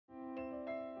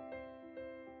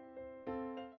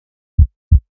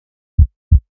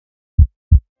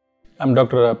I'm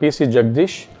Dr. P.C.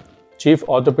 Jagadeesh, Chief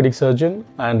Orthopedic Surgeon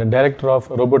and Director of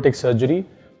Robotic Surgery,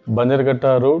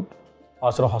 Bannerghatta Road,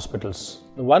 Asra Hospitals.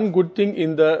 One good thing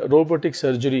in the robotic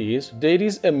surgery is there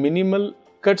is a minimal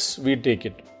cuts we take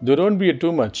it. There won't be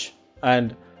too much,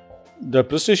 and the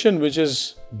precision which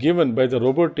is given by the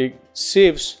robotic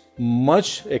saves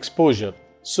much exposure.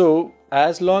 So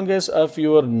as long as if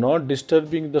you are not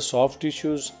disturbing the soft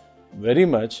tissues very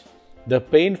much, the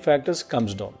pain factors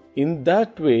comes down. In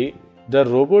that way, the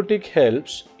robotic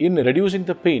helps in reducing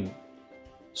the pain.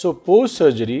 So post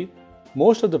surgery,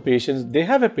 most of the patients, they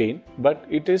have a pain, but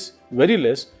it is very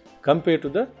less compared to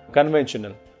the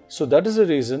conventional. So that is the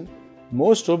reason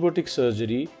most robotic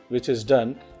surgery which is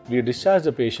done, we discharge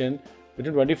the patient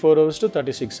within 24 hours to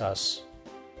 36 hours.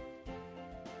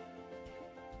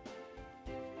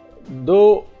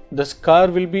 Though the scar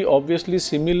will be obviously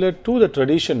similar to the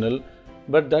traditional,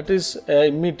 but that is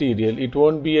immaterial, it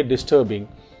won't be a disturbing.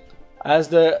 As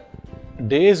the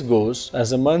days goes,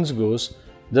 as the months goes,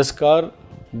 the scar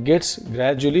gets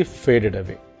gradually faded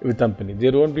away with company.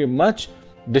 There won't be much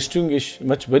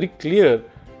very clear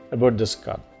about the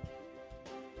scar.